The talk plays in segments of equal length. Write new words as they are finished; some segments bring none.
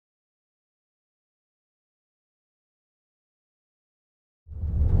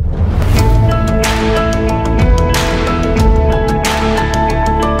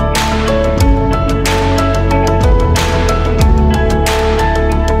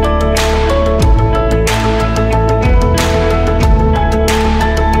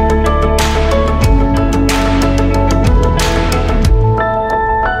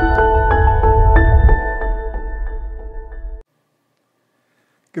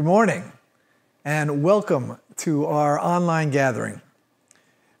Good morning and welcome to our online gathering.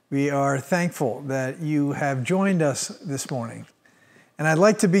 We are thankful that you have joined us this morning. And I'd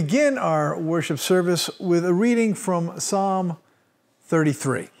like to begin our worship service with a reading from Psalm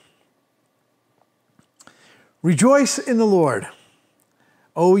 33. Rejoice in the Lord,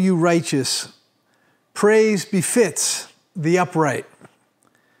 O you righteous. Praise befits the upright.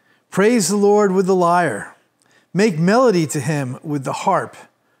 Praise the Lord with the lyre. Make melody to him with the harp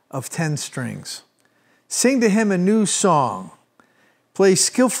of 10 strings. Sing to him a new song. Play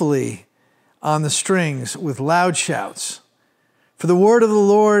skillfully on the strings with loud shouts. For the word of the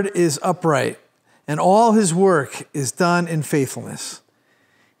Lord is upright, and all his work is done in faithfulness.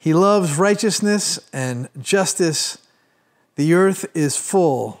 He loves righteousness and justice. The earth is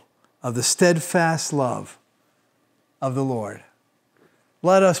full of the steadfast love of the Lord.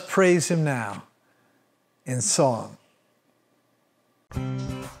 Let us praise him now in song.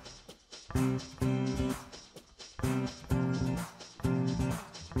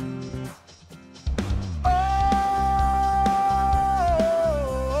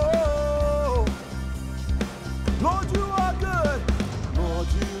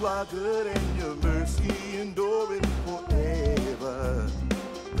 Good and your mercy enduring forever.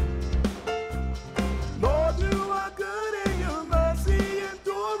 Lord, you are good and your mercy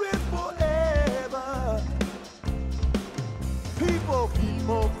enduring forever. People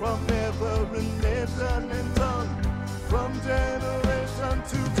from every nation and tongue, from generation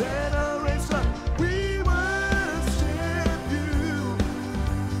to generation, we worship you.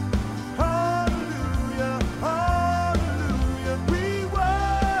 Hallelujah, hallelujah. We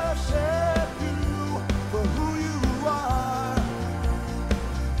worship you for who you are.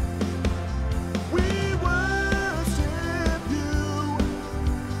 We worship you.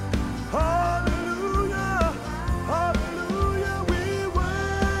 Hallelujah, hallelujah. We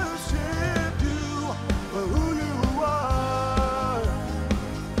worship you for who you are.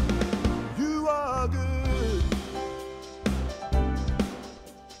 You are good.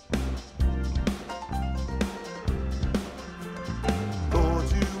 Lord,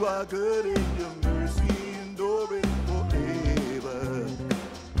 you are good and your mercy enduring forever.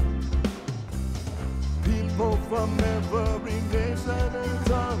 People from every nation and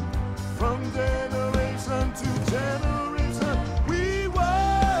tongue, from generation to generation, we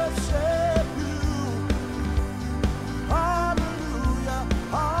worship you. Hallelujah,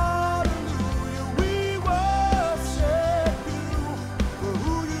 hallelujah. We worship you for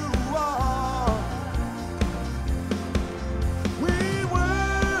who you are. We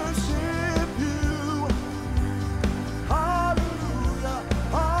worship you. Hallelujah,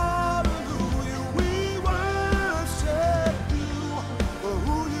 hallelujah. We worship you for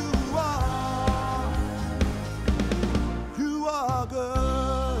who you are. You are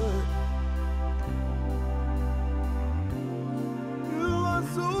good. You are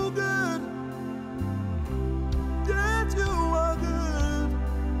so good. Yes, you are good.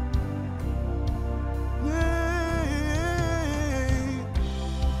 Yeah.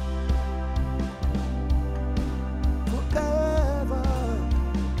 Forever.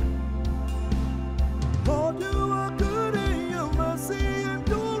 Lord, you are good and your mercy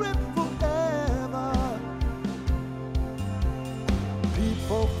endureth forever.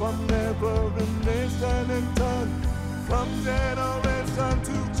 People from every nation and tongue, from generation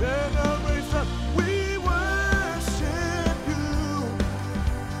to generation, we worship you.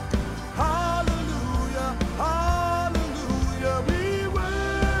 Hallelujah, hallelujah. We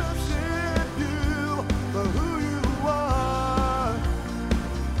worship you for who you are.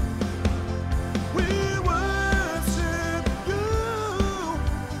 We worship you.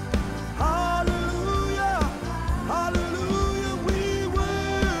 Hallelujah, hallelujah. We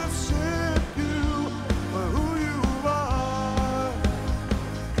worship you for who you are.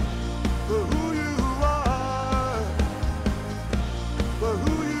 For who you are. For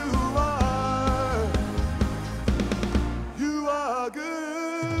who you are. You are good.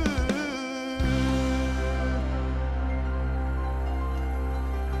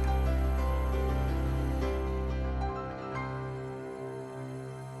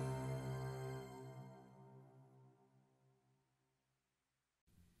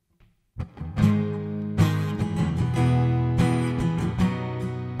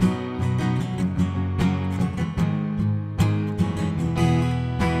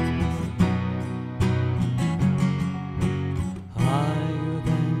 Higher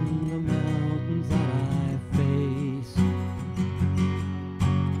than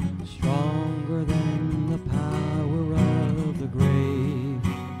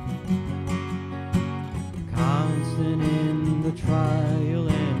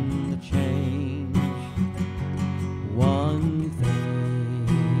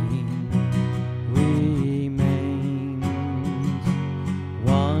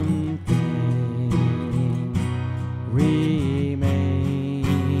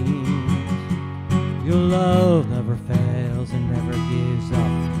Your love never fails and never gives up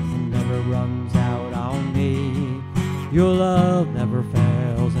and never runs out on me. Your love never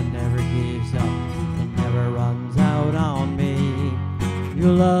fails and never gives up and never runs out on me.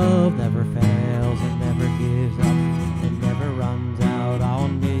 Your love never fails and never gives up and never runs out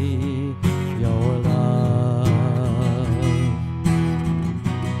on me. Your love.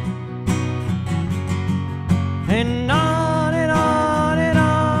 And on and on and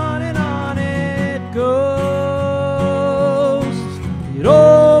on and on it goes. It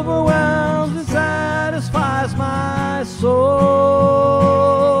overwhelms and satisfies my soul.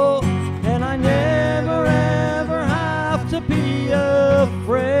 And I never ever have to be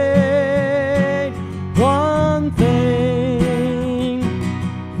afraid. One thing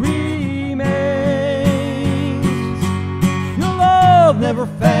remains. Your love never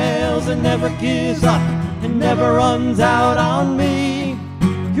fails and never gives up and never runs out on me.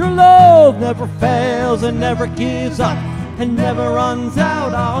 Your love never fails and never gives up and never runs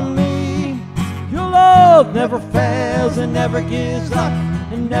out on me. Your love never fails and never gives up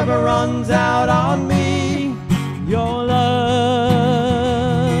and never runs out on me. Your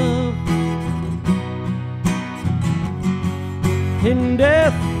love. In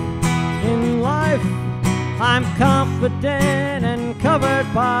death, in life, I'm confident and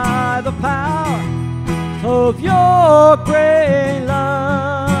covered by the power of your great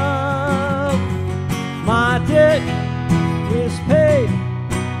love. My debt is paid.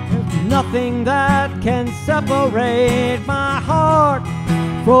 There's nothing that can separate my heart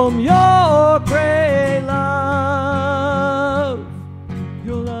from your great love.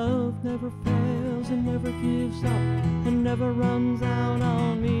 Your love never fails and never gives up and never runs out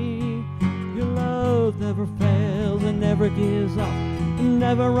on me. Your love never fails and never gives up and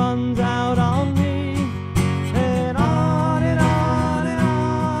never runs out on me. And on and on and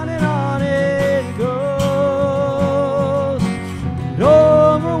on and on it goes. It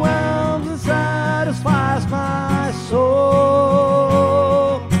overwhelms and satisfies my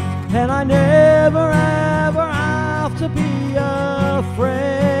soul. And I never ever have to be afraid.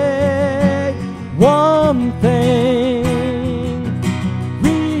 One thing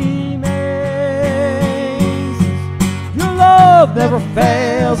remains. Your love never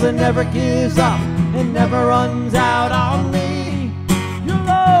fails and never gives up and never runs out on me. Your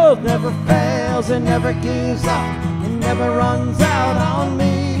love never fails and never gives up and never runs out on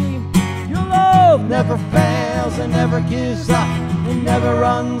me. Your love never fails and never gives up and never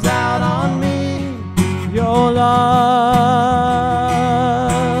runs out on me. Your love.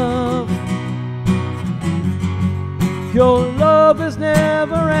 Your love is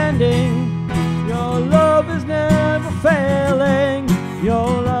never ending. Your love is never failing.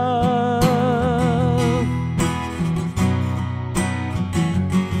 Your love.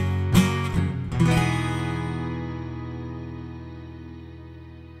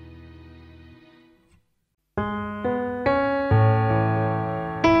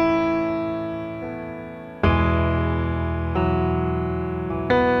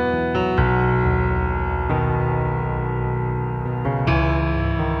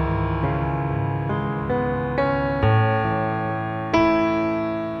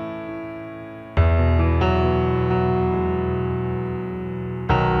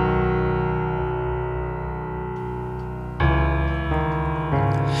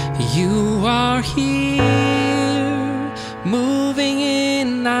 You are here, moving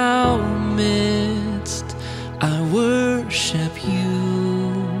in our midst. I worship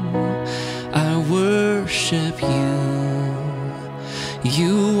you, I worship you.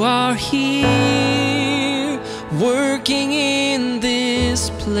 You are here, working in this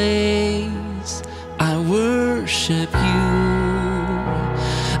place. I worship you,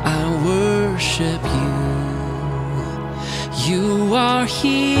 I worship you. You are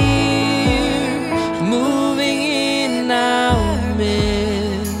here, moving in our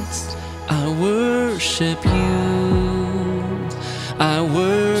midst. I worship you, I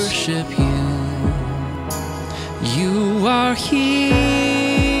worship you. You are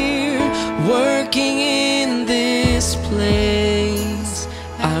here, working in this place.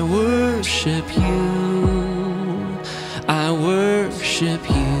 I worship you, I worship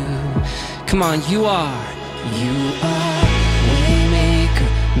you. Come on, you are. You are waymaker,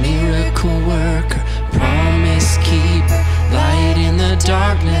 miracle worker, promise keeper, light in the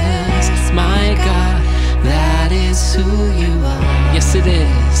darkness. My God, that is who you are. Yes, it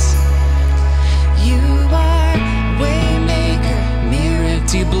is. You are waymaker, miracle.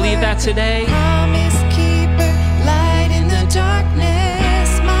 Do you believe that today? Promise keeper, light in the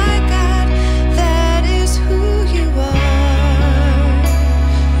darkness. My God, that is who you are.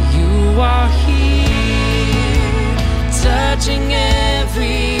 You are here,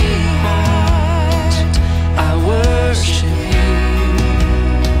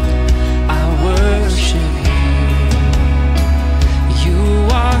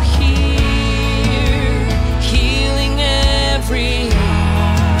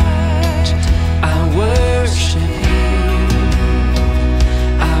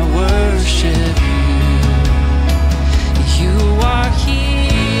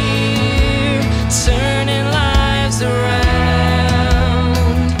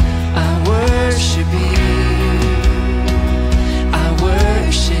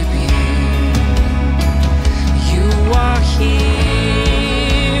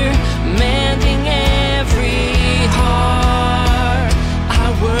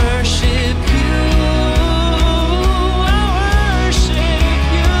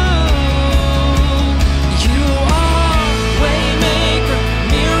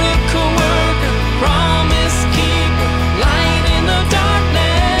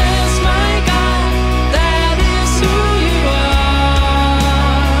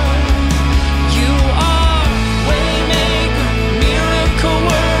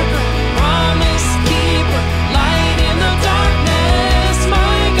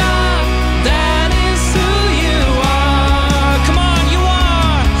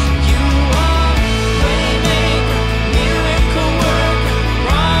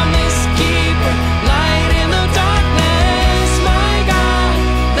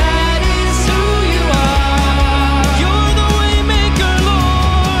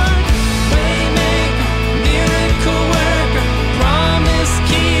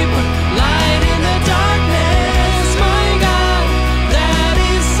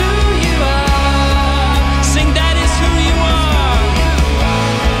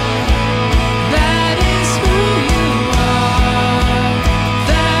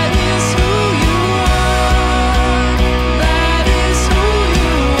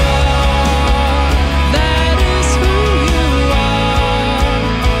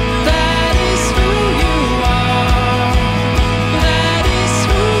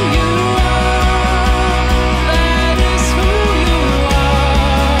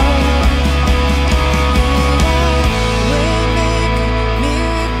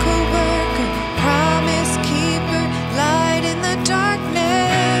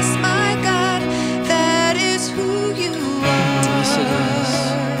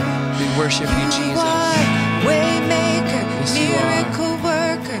 worship you, Jesus. Waymaker, Yes, you are. miracle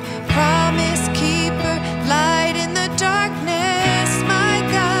worker, promise keeper, light in the darkness. My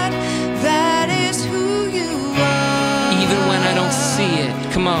God, that is who you are. Even when I don't see it,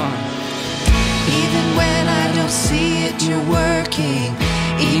 come on. Even when I don't see it, you're working.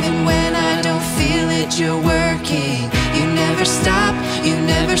 Even when I don't feel it, you're working. You never stop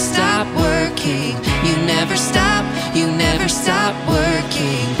working. You never stop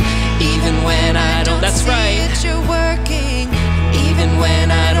working. Even when I don't That's see right. it, you're working. Even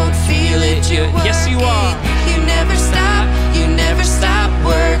when I don't feel it, you're working. Yes, you are. You never stop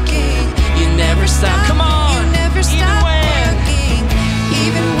working. You never stop. Come on. You never Even stop when. working.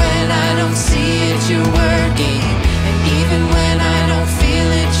 Even when I don't see it, you're working. And even when I don't feel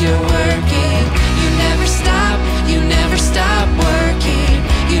it, you're working. You never stop working.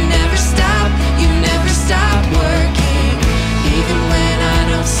 You never stop working. Even when I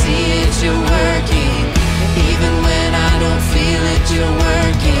don't see it, you're working. And even when I don't feel it, you're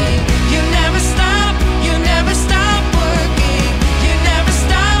working. You never stop working. You never stop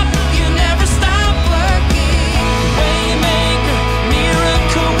working. Waymaker,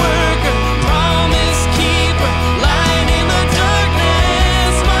 miracle worker, promise keeper, light in the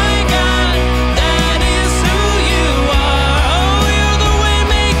darkness. My God, that is who you are. Oh, you're the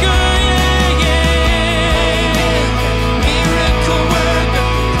waymaker, yeah, yeah. Miracle worker,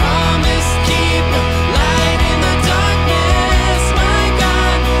 promise keeper, light in the darkness. My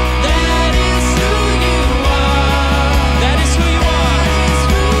God, that is who you are. That is who you are.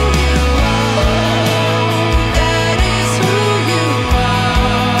 That is who you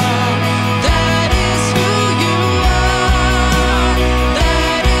are. That is who you are.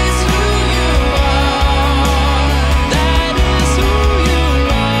 That is who you are. That is who you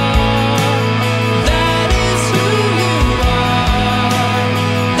are. That is who you are.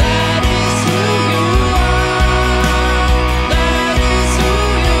 That is who you are. That is who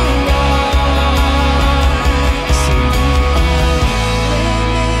you are.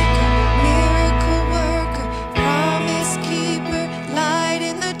 Miracle worker, promise keeper, light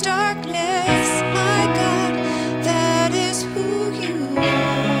in the darkness. My God, that is who you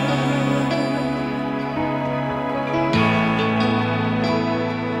are.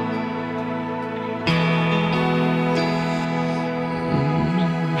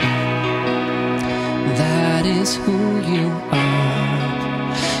 That is who you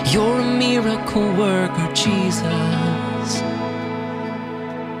are. You're a miracle worker, Jesus.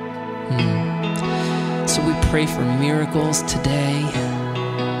 So we pray for miracles today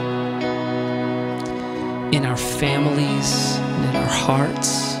in our families and in our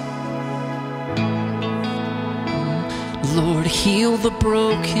hearts. Lord, heal the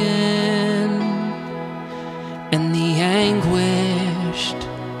broken and the anguished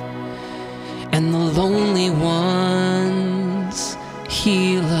and the lonely ones.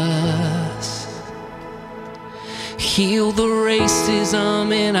 Heal us. Heal the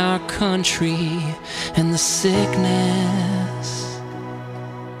racism in our country and the sickness.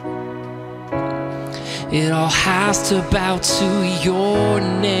 It all has to bow to your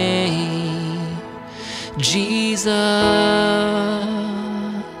name, Jesus.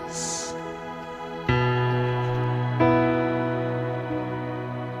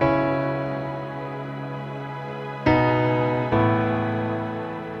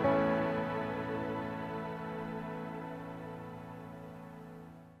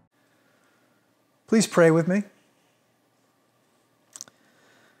 Please pray with me.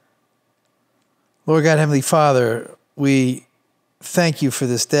 Lord God, Heavenly Father, we thank you for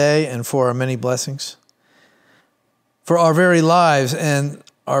this day and for our many blessings. For our very lives and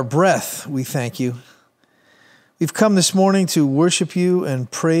our breath, we thank you. We've come this morning to worship you and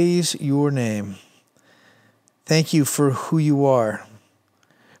praise your name. Thank you for who you are,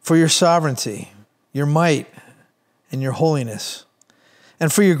 for your sovereignty, your might, and your holiness,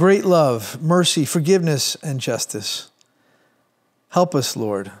 and for your great love, mercy, forgiveness, and justice. Help us,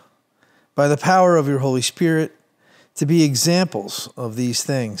 Lord, by the power of your Holy Spirit, to be examples of these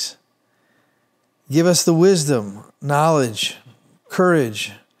things. Give us the wisdom, knowledge,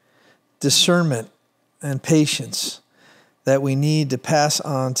 courage, discernment, and patience that we need to pass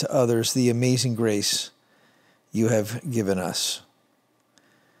on to others the amazing grace you have given us.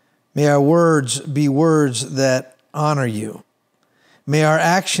 May our words be words that honor you. May our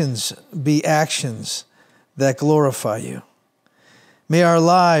actions be actions that glorify you. May our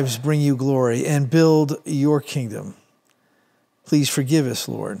lives bring you glory and build your kingdom. Please forgive us,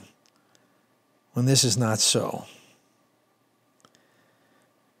 Lord, when this is not so.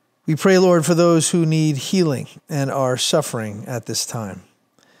 We pray, Lord, for those who need healing and are suffering at this time.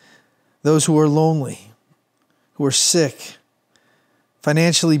 those who are lonely, who are sick,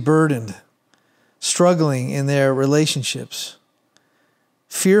 financially burdened, struggling in their relationships,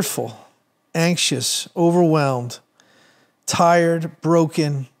 fearful, anxious, overwhelmed, tired,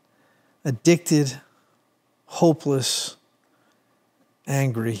 broken, addicted, hopeless,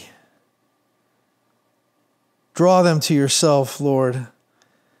 angry. Draw them to yourself, Lord,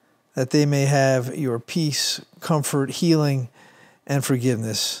 that they may have your peace, comfort, healing, and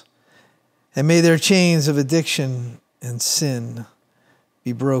forgiveness. And may their chains of addiction and sin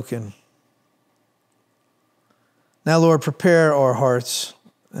be broken. Now, Lord, prepare our hearts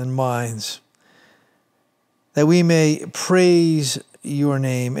and minds that we may praise your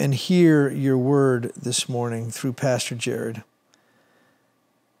name and hear your word this morning through Pastor Jared,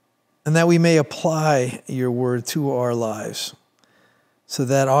 and that we may apply your word to our lives so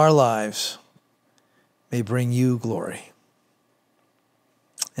that our lives may bring you glory.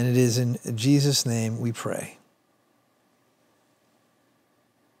 And it is in Jesus' name we pray.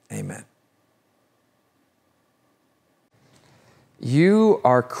 Amen. You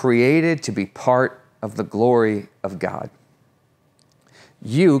are created to be part of the glory of God.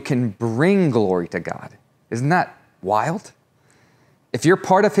 You can bring glory to God. Isn't that wild? If you're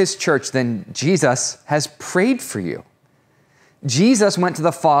part of his church, then Jesus has prayed for you. Jesus went to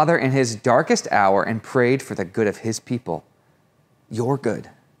the Father in his darkest hour and prayed for the good of his people. Your good.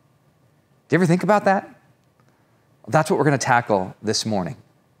 Do you ever think about that? That's what we're going to tackle this morning.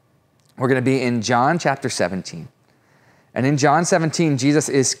 We're going to be in John chapter 17. And in John 17, Jesus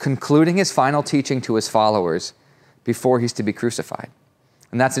is concluding his final teaching to his followers before he's to be crucified.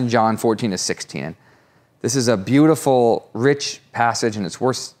 And that's in John 14-16. This is a beautiful, rich passage, and it's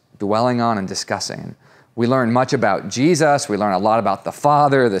worth dwelling on and discussing. We learn much about Jesus. We learn a lot about the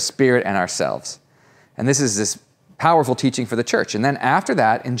Father, the Spirit, and ourselves. And this is this powerful teaching for the church. And then after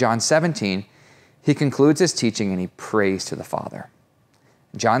that, in John 17, he concludes his teaching and he prays to the Father.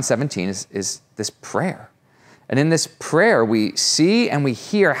 John 17 is this prayer. And in this prayer, we see and we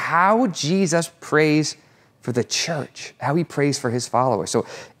hear how Jesus prays for the church, how he prays for his followers. So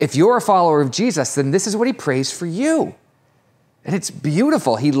if you're a follower of Jesus, then this is what he prays for you. And it's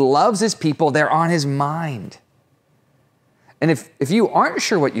beautiful. He loves his people. They're on his mind. And if you aren't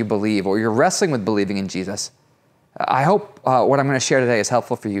sure what you believe or you're wrestling with believing in Jesus, I hope what I'm going to share today is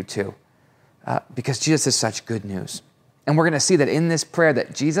helpful for you too, because Jesus is such good news. And we're going to see that in this prayer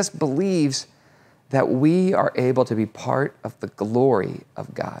that Jesus believes that we are able to be part of the glory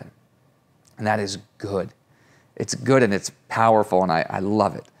of God. And that is good. It's good and it's powerful, and I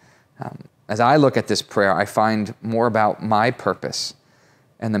love it. As I look at this prayer, I find more about my purpose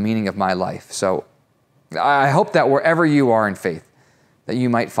and the meaning of my life. So I hope that wherever you are in faith, that you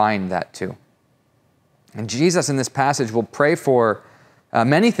might find that too. And Jesus in this passage will pray for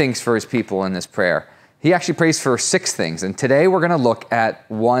many things for his people in this prayer. He actually prays for 6 things. And today we're going to look at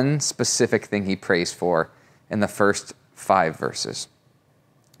one specific thing he prays for in the first 5 verses.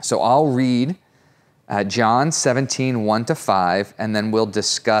 So I'll read John 17, 1-5, and then we'll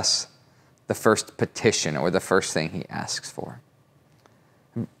discuss the first petition or the first thing he asks for.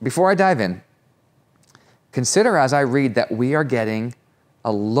 Before I dive in, consider as I read that we are getting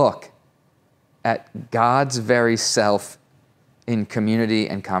a look at God's very self in community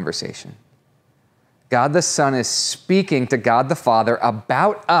and conversation. God the Son is speaking to God the Father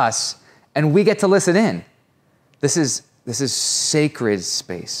about us, and we get to listen in. This is sacred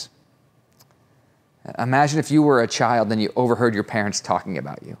space. Imagine if you were a child and you overheard your parents talking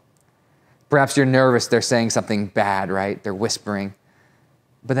about you. Perhaps you're nervous, they're saying something bad, right? They're whispering.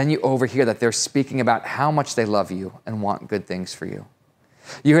 But then you overhear that they're speaking about how much they love you and want good things for you.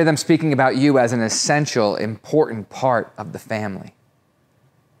 You hear them speaking about you as an essential, important part of the family.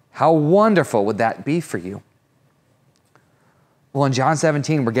 How wonderful would that be for you? Well, in John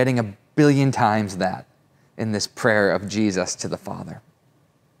 17, we're getting 1 billion times that in this prayer of Jesus to the Father.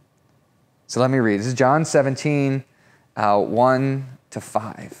 So let me read. This is John 17,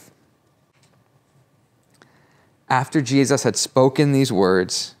 1-5. After Jesus had spoken these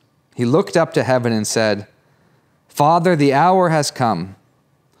words, he looked up to heaven and said, "Father, the hour has come.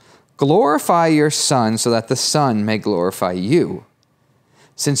 Glorify your Son so that the Son may glorify you,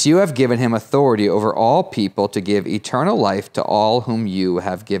 since you have given him authority over all people to give eternal life to all whom you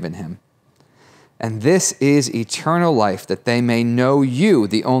have given him. And this is eternal life, that they may know you,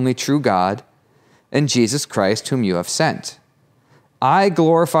 the only true God, and Jesus Christ, whom you have sent. I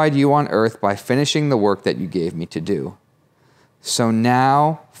glorified you on earth by finishing the work that you gave me to do. So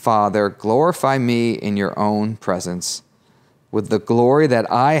now, Father, glorify me in your own presence, with the glory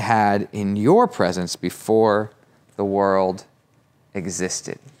that I had in your presence before the world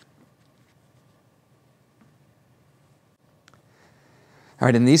existed." All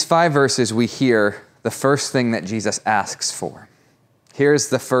right, in these 5 verses, we hear the first thing that Jesus asks for. Here's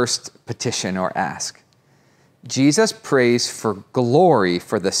the first petition or ask. Jesus prays for glory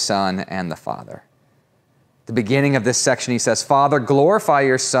for the Son and the Father. At the beginning of this section, he says, Father, glorify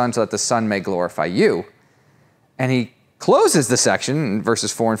your Son so that the Son may glorify you. And he closes the section in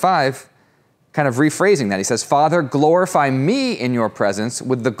verses 4 and 5, kind of rephrasing that. He says, Father, glorify me in your presence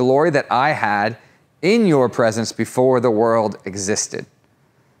with the glory that I had in your presence before the world existed.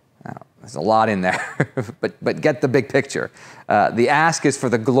 Now, there's a lot in there, but get the big picture. The ask is for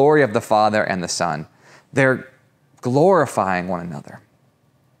the glory of the Father and the Son. They're glorifying one another.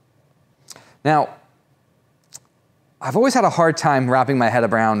 Now, I've always had a hard time wrapping my head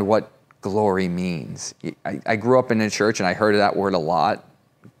around what glory means. I grew up in a church and I heard that word a lot.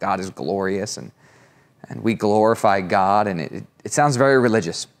 God is glorious and we glorify God, and it sounds very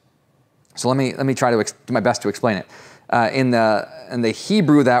religious. So let me try to do my best to explain it. In the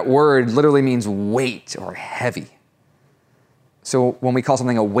Hebrew, that word literally means weight or heavy. So when we call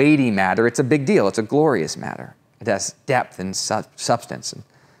something a weighty matter, it's a big deal. It's a glorious matter. It has depth and substance. And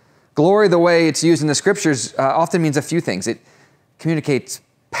glory, the way it's used in the scriptures, often means a few things. It communicates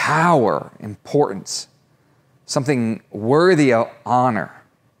power, importance, something worthy of honor.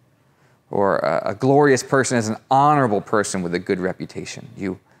 Or a glorious person is an honorable person with a good reputation.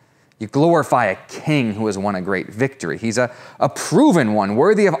 You glorify a king who has won a great victory. He's a proven one,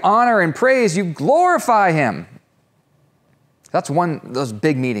 worthy of honor and praise. You glorify him. That's one of those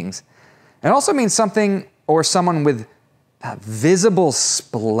big meanings. It also means something or someone with visible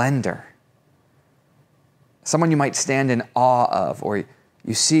splendor. Someone you might stand in awe of, or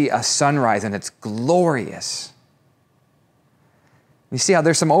you see a sunrise and it's glorious. You see how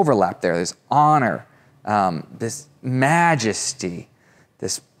there's some overlap there. There's honor, this majesty,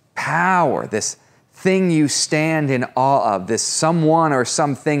 this power, this thing you stand in awe of, this someone or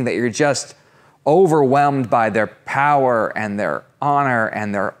something that you're just overwhelmed by their power and their honor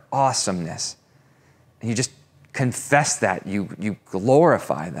and their awesomeness. And you just confess that. You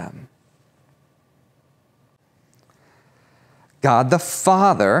glorify them. God the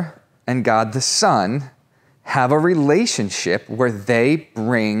Father and God the Son have a relationship where they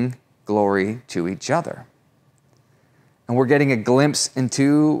bring glory to each other. And we're getting a glimpse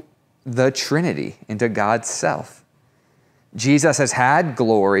into the Trinity, into God's self. Jesus has had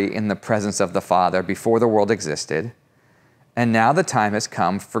glory in the presence of the Father before the world existed, and now the time has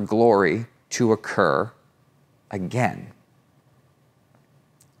come for glory to occur again.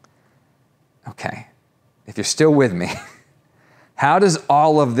 Okay, if you're still with me, how does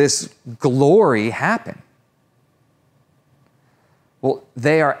all of this glory happen? Well,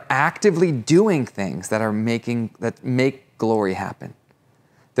 they are actively doing things that make glory happen.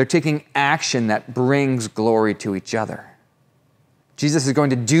 They're taking action that brings glory to each other. Jesus is going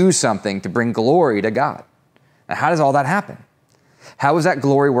to do something to bring glory to God. Now, how does all that happen? How is that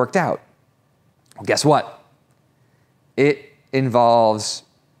glory worked out? Well, guess what? It involves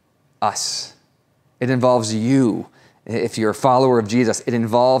us. It involves you. If you're a follower of Jesus, it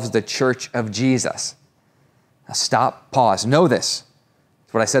involves the church of Jesus. Now stop, pause, know this.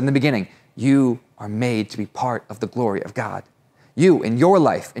 It's what I said in the beginning. You are made to be part of the glory of God. You, in your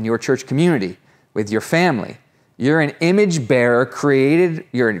life, in your church community, with your family, you're an image bearer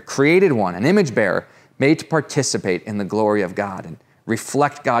you're a created one, an image bearer made to participate in the glory of God and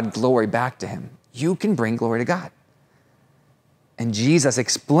reflect God's glory back to him. You can bring glory to God. And Jesus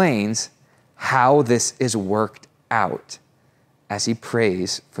explains how this is worked out as he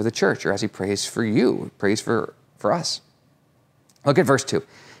prays for the church, or as he prays for you, prays for us. Look at verse 2.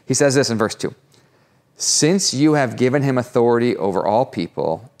 He says this in verse 2. Since you have given him authority over all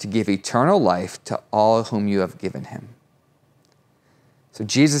people to give eternal life to all whom you have given him. So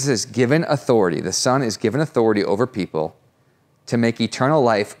Jesus is given authority. The Son is given authority over people to make eternal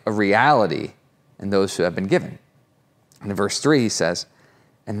life a reality in those who have been given. And in verse 3 he says,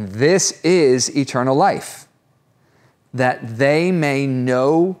 and this is eternal life, that they may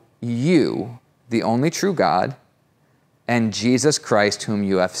know you, the only true God, and Jesus Christ whom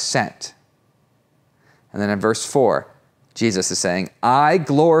you have sent. And then in verse 4, Jesus is saying, I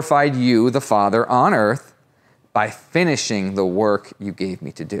glorified you, the Father, on earth by finishing the work you gave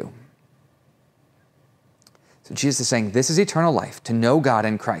me to do. So Jesus is saying, this is eternal life, to know God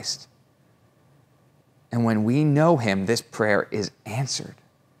in Christ. And when we know him, this prayer is answered.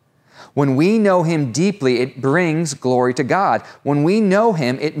 When we know him deeply, it brings glory to God. When we know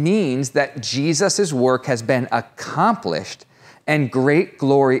him, it means that Jesus' work has been accomplished and great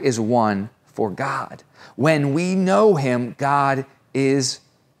glory is won for God. When we know him, God is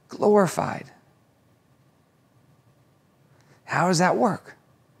glorified. How does that work?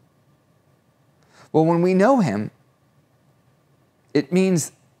 Well, when we know him, it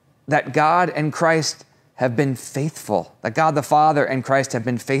means that God and Christ have been faithful, that God the Father and Christ have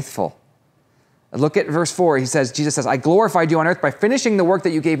been faithful. Look at verse 4. Jesus says, I glorified you on earth by finishing the work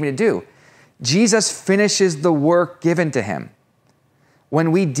that you gave me to do. Jesus finishes the work given to him.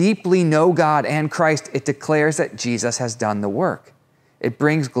 When we deeply know God and Christ, it declares that Jesus has done the work. It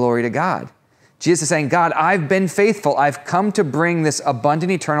brings glory to God. Jesus is saying, God, I've been faithful. I've come to bring this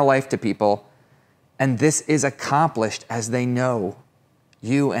abundant eternal life to people, and this is accomplished as they know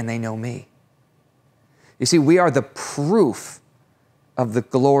you and they know me. You see, we are the proof of the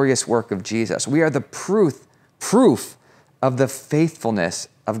glorious work of Jesus. We are the proof of the faithfulness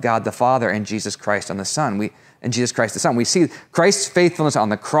of God the Father and Jesus Christ on the Son. And Jesus Christ the Son. We see Christ's faithfulness on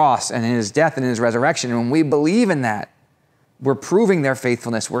the cross and in his death and in his resurrection. And when we believe in that, we're proving their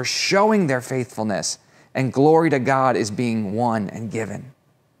faithfulness. We're showing their faithfulness. And glory to God is being won and given.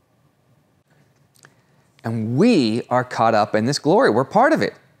 And we are caught up in this glory. We're part of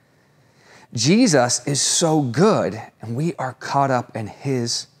it. Jesus is so good, and we are caught up in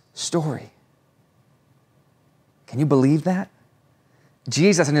his story. Can you believe that?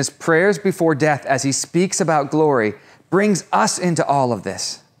 Jesus, in his prayers before death, as he speaks about glory, brings us into all of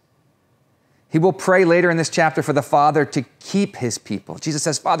this. He will pray later in this chapter for the Father to keep his people. Jesus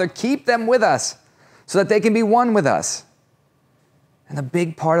says, Father, keep them with us so that they can be one with us. And the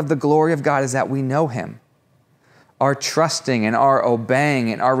big part of the glory of God is that we know him. Our trusting and our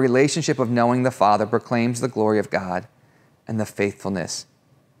obeying and our relationship of knowing the Father proclaims the glory of God and the faithfulness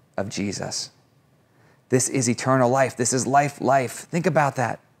of Jesus. This is eternal life. This is life. Think about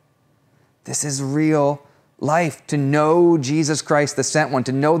that. This is real life, to know Jesus Christ, the sent one,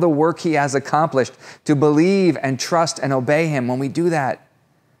 to know the work he has accomplished, to believe and trust and obey him. When we do that,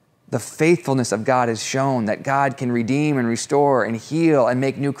 the faithfulness of God is shown, that God can redeem and restore and heal and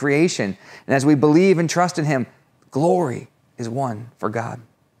make new creation. And as we believe and trust in him, glory is won for God.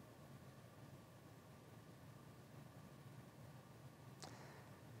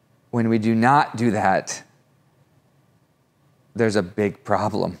 When we do not do that, there's a big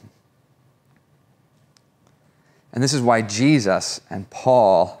problem. And this is why Jesus and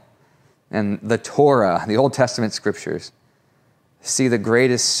Paul and the Torah, the Old Testament scriptures, see the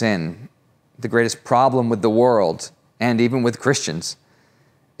greatest sin, the greatest problem with the world, and even with Christians,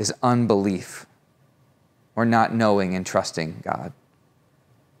 is unbelief, or not knowing and trusting God,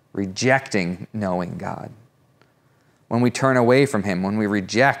 rejecting knowing God. When we turn away from him, when we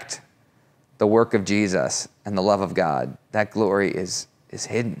reject the work of Jesus and the love of God, that glory is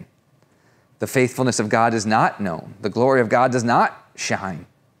hidden. The faithfulness of God is not known. The glory of God does not shine,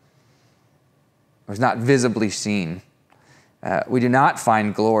 or is not visibly seen. We do not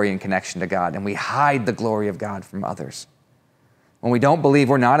find glory in connection to God, and we hide the glory of God from others. When we don't believe,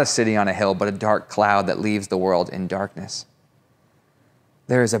 we're not a city on a hill, but a dark cloud that leaves the world in darkness.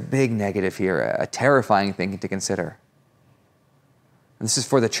 There is a big negative here, a terrifying thing to consider. And this is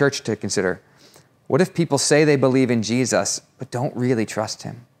for the church to consider. What if people say they believe in Jesus, but don't really trust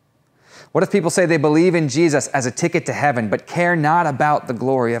him? What if people say they believe in Jesus as a ticket to heaven, but care not about the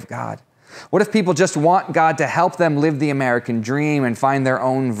glory of God? What if people just want God to help them live the American dream and find their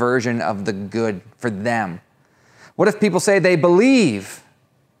own version of the good for them? What if people say they believe,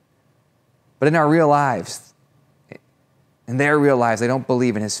 but in their real lives, they don't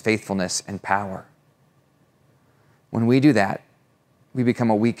believe in his faithfulness and power? When we do that, we become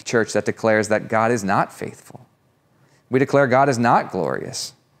a weak church that declares that God is not faithful. We declare God is not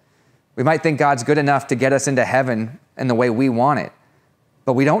glorious. We might think God's good enough to get us into heaven in the way we want it,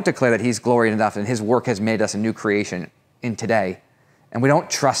 but we don't declare that he's glorious enough and his work has made us a new creation in today. And we don't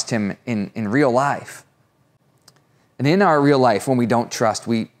trust him in real life. And in our real life, when we don't trust,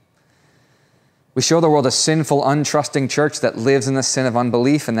 we show the world a sinful, untrusting church that lives in the sin of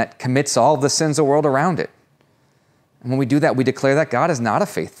unbelief and that commits all of the sins of the world around it. And when we do that, we declare that God is not a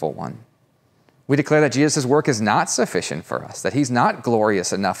faithful one. We declare that Jesus' work is not sufficient for us, that he's not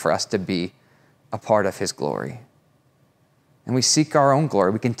glorious enough for us to be a part of his glory. And we seek our own glory.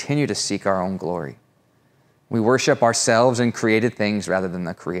 We continue to seek our own glory. We worship ourselves and created things rather than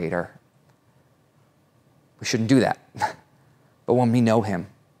the Creator. We shouldn't do that. But when we know him,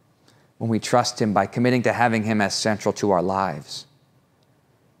 when we trust him by committing to having him as central to our lives,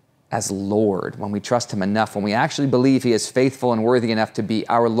 as Lord, when we trust him enough, when we actually believe he is faithful and worthy enough to be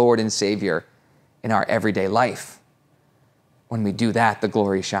our Lord and Savior in our everyday life, when we do that, the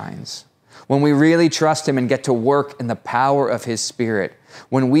glory shines. When we really trust him and get to work in the power of his Spirit,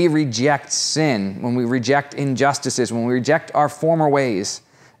 when we reject sin, when we reject injustices, when we reject our former ways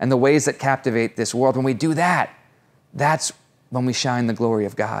and the ways that captivate this world, when we do that, that's when we shine the glory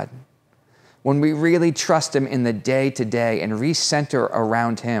of God. When we really trust him in the day-to-day and recenter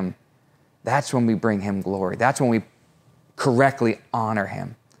around him, that's when we bring him glory. That's when we correctly honor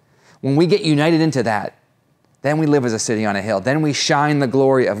him. When we get united into that, then we live as a city on a hill. Then we shine the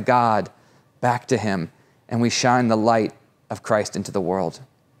glory of God back to him, and we shine the light of Christ into the world.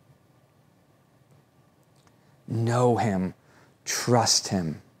 Know him. Trust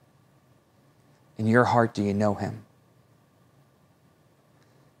him. In your heart, do you know him?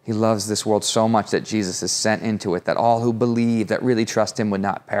 He loves this world so much that Jesus is sent into it, that all who believe, that really trust him, would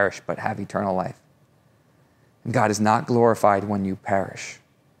not perish, but have eternal life. And God is not glorified when you perish,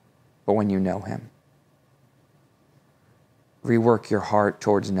 but when you know him. Rework your heart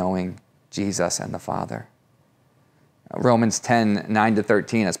towards knowing Jesus and the Father. Romans 10,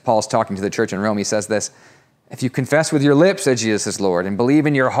 9-13, as Paul's talking to the church in Rome, he says this, if you confess with your lips that Jesus is Lord and believe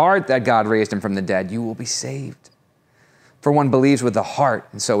in your heart that God raised him from the dead, you will be saved. For one believes with the heart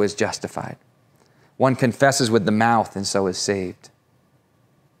and so is justified. One confesses with the mouth and so is saved.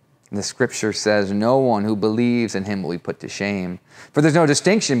 And the scripture says, no one who believes in him will be put to shame. For there's no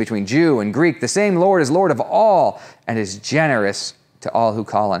distinction between Jew and Greek. The same Lord is Lord of all and is generous to all who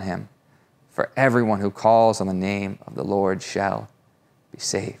call on him. For everyone who calls on the name of the Lord shall be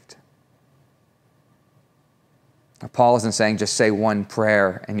saved. Now, Paul isn't saying just say one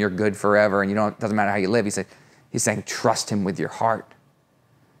prayer and you're good forever and it doesn't matter how you live. He's saying trust him with your heart.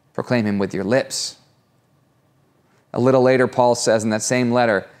 Proclaim him with your lips. A little later, Paul says in that same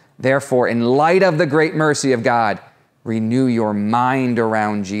letter, therefore, in light of the great mercy of God, renew your mind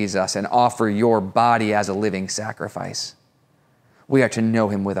around Jesus and offer your body as a living sacrifice. We are to know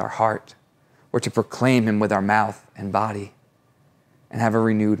him with our heart. We're to proclaim him with our mouth and body and have a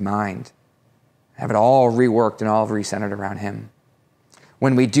renewed mind. Have it all reworked and all recentered around him.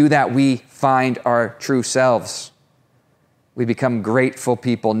 When we do that, we find our true selves. We become grateful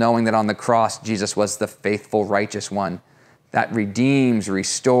people, knowing that on the cross, Jesus was the faithful, righteous one that redeems,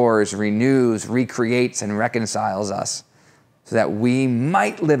 restores, renews, recreates, and reconciles us so that we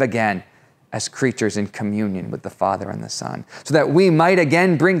might live again as creatures in communion with the Father and the Son, so that we might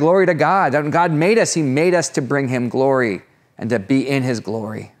again bring glory to God. When God made us, he made us to bring him glory and to be in his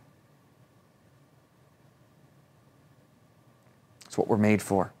glory. It's what we're made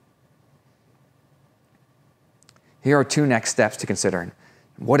for. Here are two next steps to consider.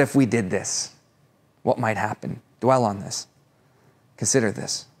 What if we did this? What might happen? Dwell on this. Consider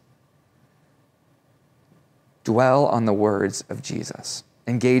this. Dwell on the words of Jesus.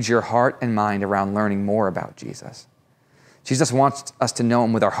 Engage your heart and mind around learning more about Jesus. Jesus wants us to know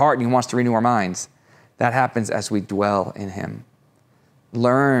him with our heart, and he wants to renew our minds. That happens as we dwell in him.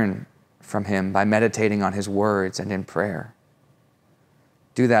 Learn from him by meditating on his words and in prayer.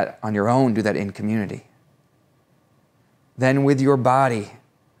 Do that on your own. Do that in community. Then with your body,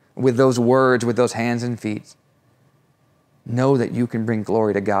 with those words, with those hands and feet, know that you can bring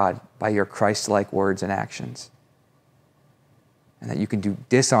glory to God by your Christ-like words and actions. And that you can do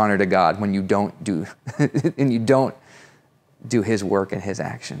dishonor to God when you don't do and you don't do his work and his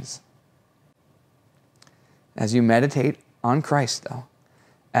actions. As you meditate on Christ, though,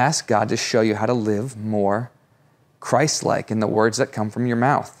 ask God to show you how to live more Christ-like in the words that come from your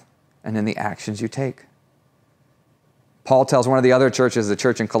mouth and in the actions you take. Paul tells one of the other churches, the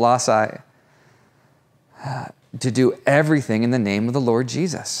church in Colossae, to do everything in the name of the Lord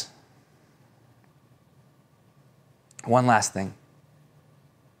Jesus. One last thing.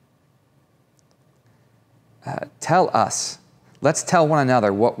 Let's tell one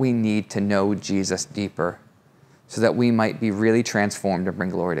another what we need to know Jesus deeper so that we might be really transformed and bring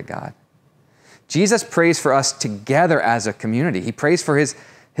glory to God. Jesus prays for us together as a community. He prays for his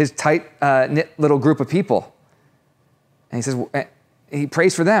tight-knit little group of people. And he says, he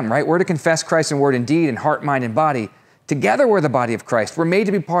prays for them, right? We're to confess Christ in word and deed, in heart, mind, and body. Together we're the body of Christ. We're made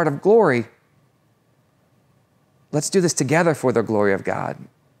to be part of glory. Let's do this together for the glory of God,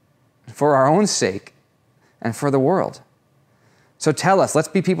 for our own sake, and for the world. So tell us, let's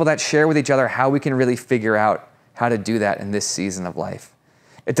be people that share with each other how we can really figure out how to do that in this season of life.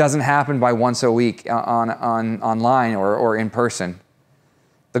 It doesn't happen by once a week online or in person.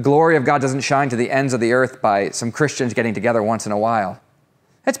 The glory of God doesn't shine to the ends of the earth by some Christians getting together once in a while.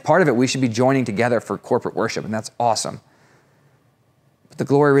 That's part of it. We should be joining together for corporate worship, and that's awesome. But the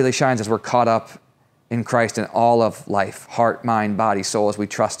glory really shines as we're caught up in Christ in all of life, heart, mind, body, soul, as we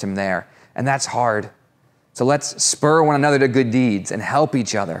trust him there. And that's hard. So let's spur one another to good deeds and help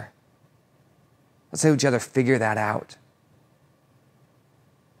each other. Let's help each other figure that out.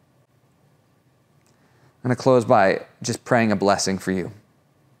 I'm going to close by just praying a blessing for you.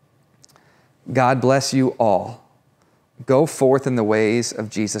 God bless you all Go forth in the ways of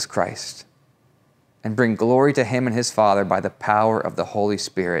Jesus Christ and bring glory to him and his Father by the power of the Holy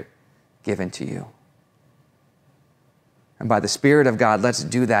Spirit given to you. And by the Spirit of God, let's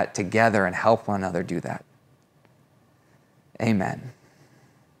do that together and help one another do that. Amen.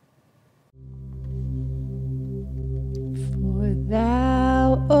 For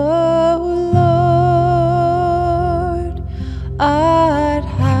thou, O Lord, art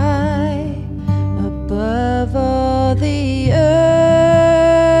high above all the earth.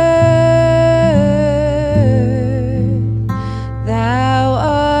 Thou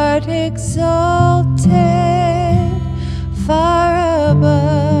art exalted far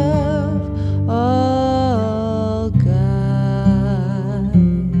above all gods.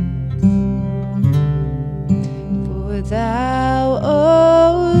 For thou, O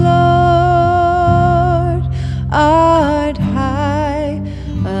Lord,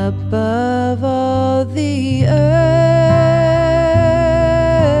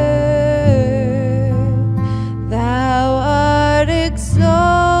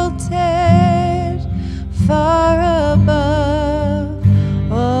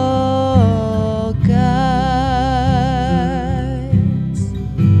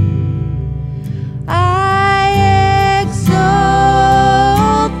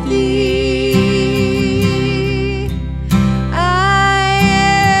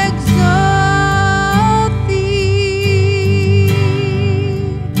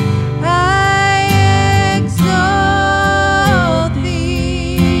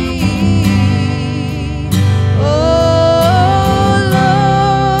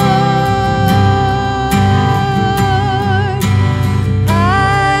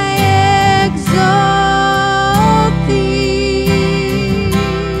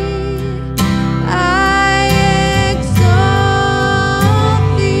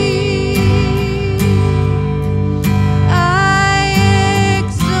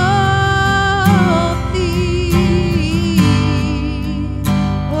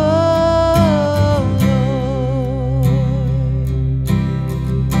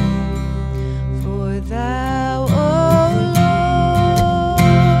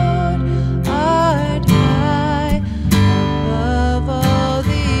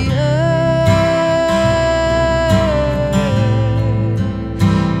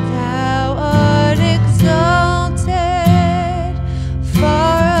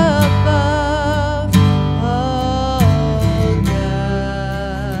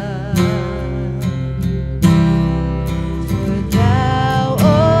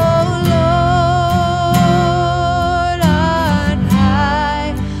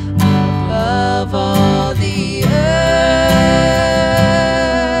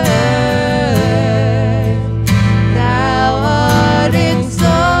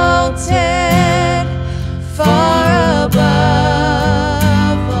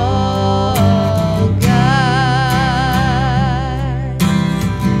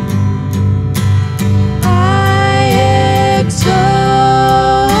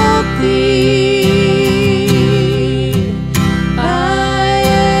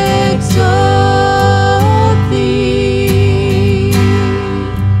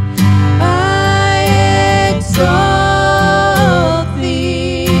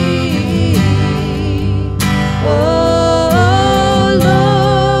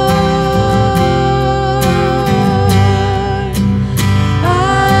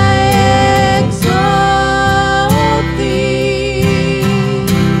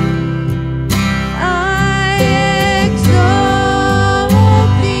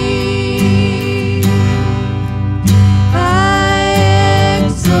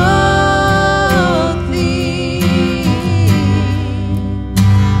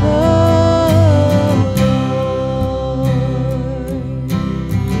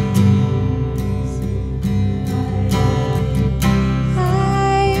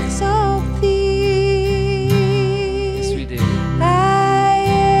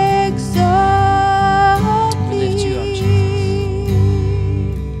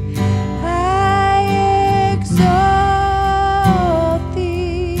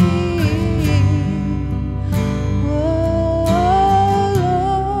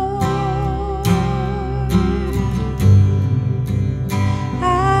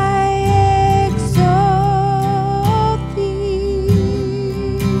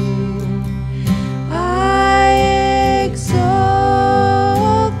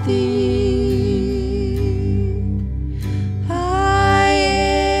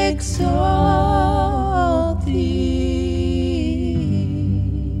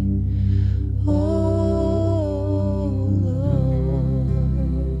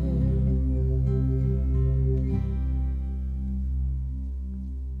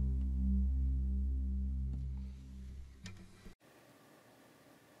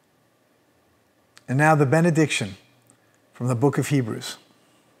 And now the benediction from the book of Hebrews.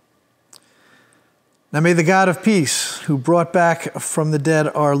 Now may the God of peace, who brought back from the dead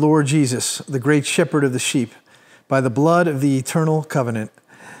our Lord Jesus, the great shepherd of the sheep, by the blood of the eternal covenant,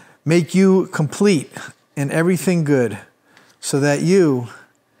 make you complete in everything good, so that you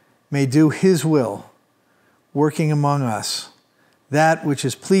may do his will, working among us that which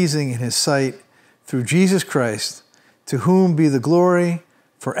is pleasing in his sight, through Jesus Christ, to whom be the glory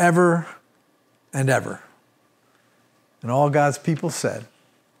forever and ever. And all God's people said,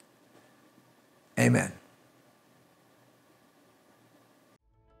 amen.